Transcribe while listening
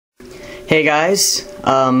Hey guys,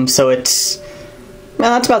 so it's,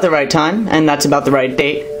 well, that's about the right time, and that's about the right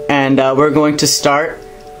date, and we're going to start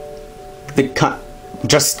the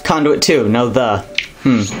just Conduit 2, no the,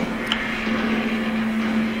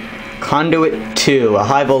 Conduit 2, a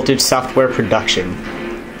high voltage software production.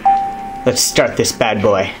 Let's start this bad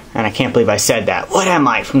boy, and I can't believe I said that. What am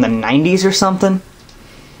I, from the 90s or something?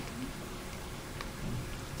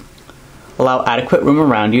 Allow adequate room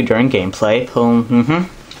around you during gameplay. Pull,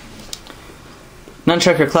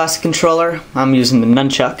 Nunchuck or classic controller. I'm using the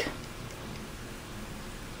nunchuck.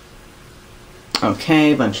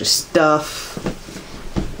 Okay, bunch of stuff.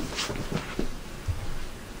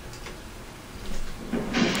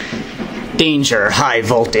 Danger, high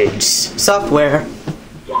voltage software.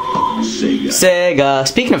 Sega.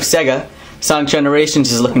 Speaking of Sega, Sonic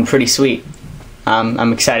Generations is looking pretty sweet.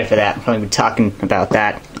 I'm excited for that. I'm probably be talking about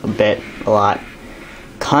that a lot.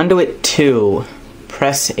 Conduit 2.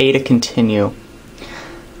 Press A to continue.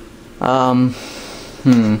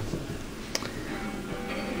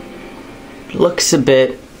 Looks a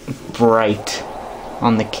bit bright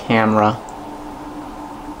on the camera.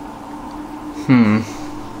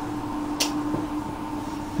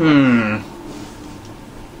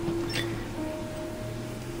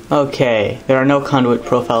 Okay, there are no Conduit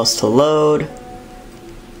profiles to load.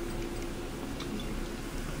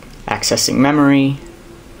 Accessing memory.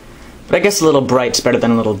 But I guess a little bright's better than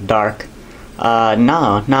a little dark.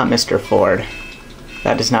 No, not Mr. Ford.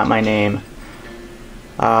 That is not my name.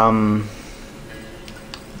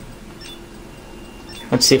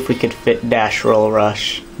 Let's see if we could fit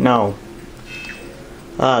dashrollrush. No.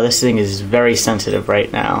 This thing is very sensitive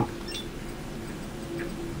right now.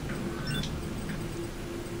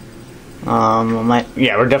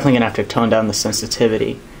 Yeah, we're definitely gonna have to tone down the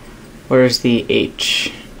sensitivity. Where's the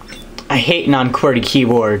H? I hate non-QWERTY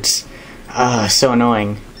keyboards. So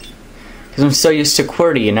annoying. Because I'm so used to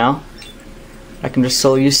QWERTY, you know? I'm just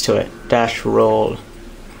so used to it. Dash roll.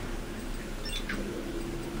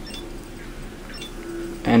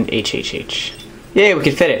 And HHH. Yay, we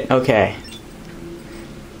can fit it. Okay.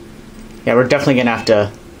 Yeah, we're definitely gonna have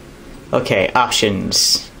to... Okay,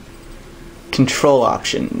 options. Control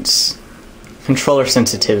options. Controller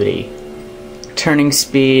sensitivity. Turning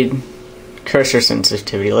speed. Cursor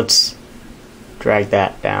sensitivity. Let's drag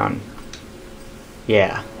that down.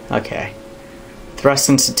 Yeah, okay. Thrust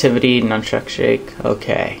sensitivity, nunchuck shake,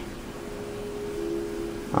 okay.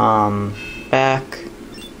 Back.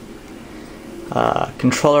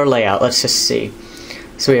 Controller layout, let's just see.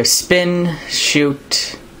 So we have spin,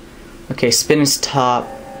 shoot. Okay, spin is top.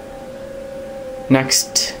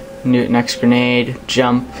 Next grenade,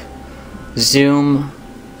 jump, zoom,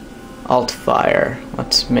 alt fire.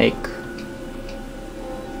 Let's make...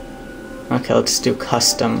 Okay, let's do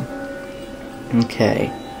custom.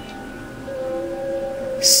 Okay.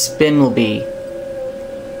 Spin will be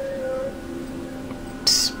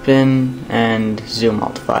spin and zoom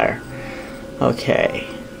alt fire. Okay.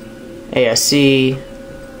 ASC.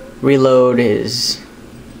 Reload is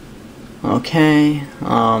okay.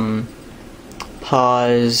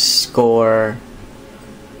 Pause, score.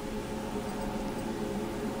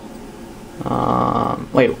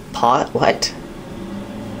 Wait, pause? What?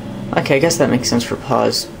 Okay, I guess that makes sense for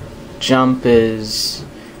pause. Jump is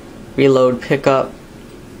reload, pickup,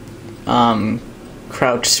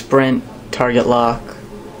 crouch, sprint, target lock,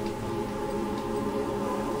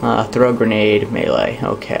 throw grenade, melee.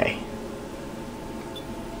 Okay.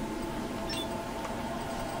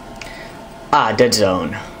 Dead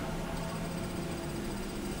zone.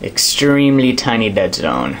 Extremely tiny dead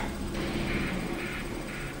zone.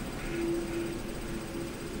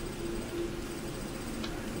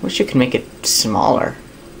 Wish you could make it smaller.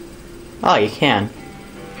 Oh, you can.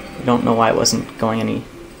 I don't know why it wasn't going any...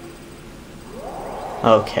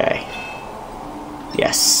 Okay.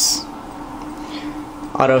 Yes.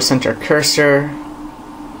 Auto center cursor.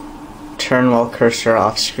 Turn while cursor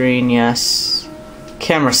off screen, yes.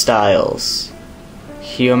 Camera styles.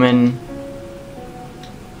 Human.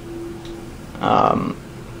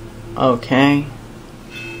 Okay.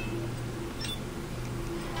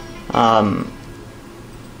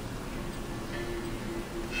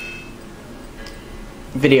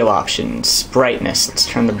 Video options. Brightness. Let's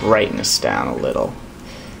turn the brightness down a little.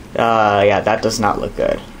 Yeah, that does not look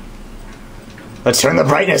good. Let's turn the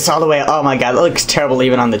brightness all the way. Oh my god, that looks terrible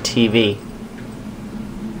even on the TV.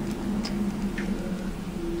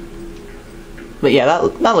 But yeah,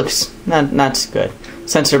 that looks... that's good.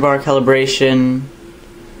 Sensor bar calibration.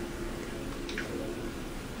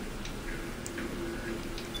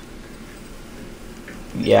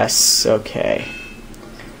 Yes, okay.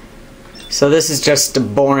 So this is just a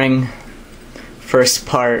boring first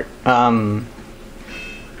part.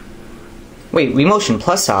 Wait, Emotion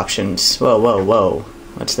Plus options. Whoa, whoa, whoa.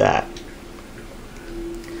 What's that?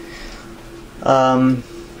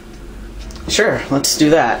 Sure, let's do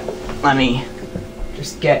that. Let me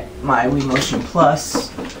just get my Emotion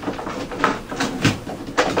Plus.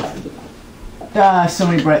 Ah, so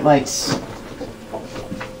many bright lights.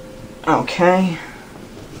 Okay.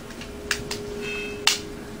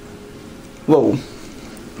 Whoa.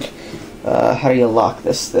 How do you lock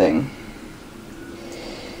this thing?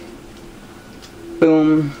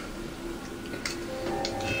 Boom.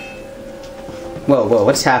 Whoa, whoa,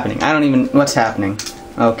 what's happening? I don't even... What's happening?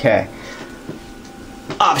 Okay.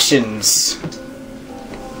 Options.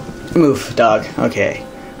 Move, dog. Okay.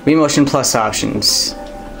 Emotion Plus options.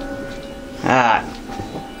 Ah.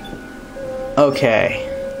 Okay.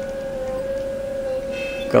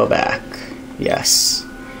 Go back. Yes.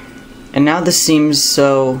 And now this seems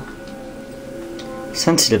so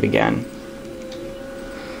sensitive again.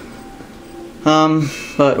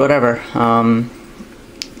 But whatever.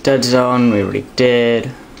 Dead zone, we already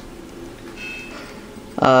did.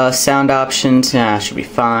 Sound options, should be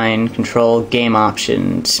fine. Control, game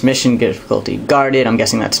options, mission difficulty, guarded, I'm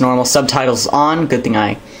guessing that's normal. Subtitles on, good thing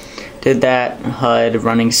I did that. HUD,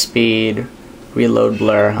 running speed, reload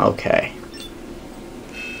blur, okay.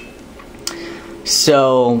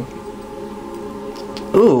 So,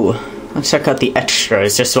 ooh, let's check out the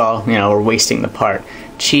extras, just while, you know, we're wasting the part.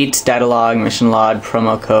 Cheats, data log, mission log,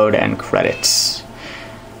 promo code, and credits.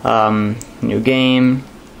 New game.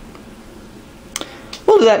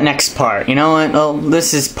 We'll do that next part. You know what? Well,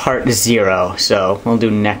 this is part 0, so we'll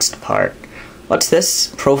do next part. What's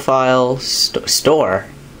this? Profile store.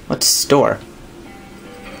 What's store?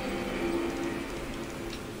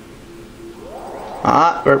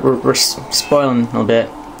 Ah, we're spoiling a little bit.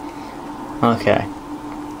 Okay.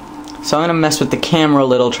 So I'm gonna mess with the camera a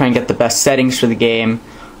little, try and get the best settings for the game.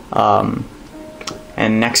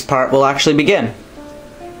 And next part will actually begin.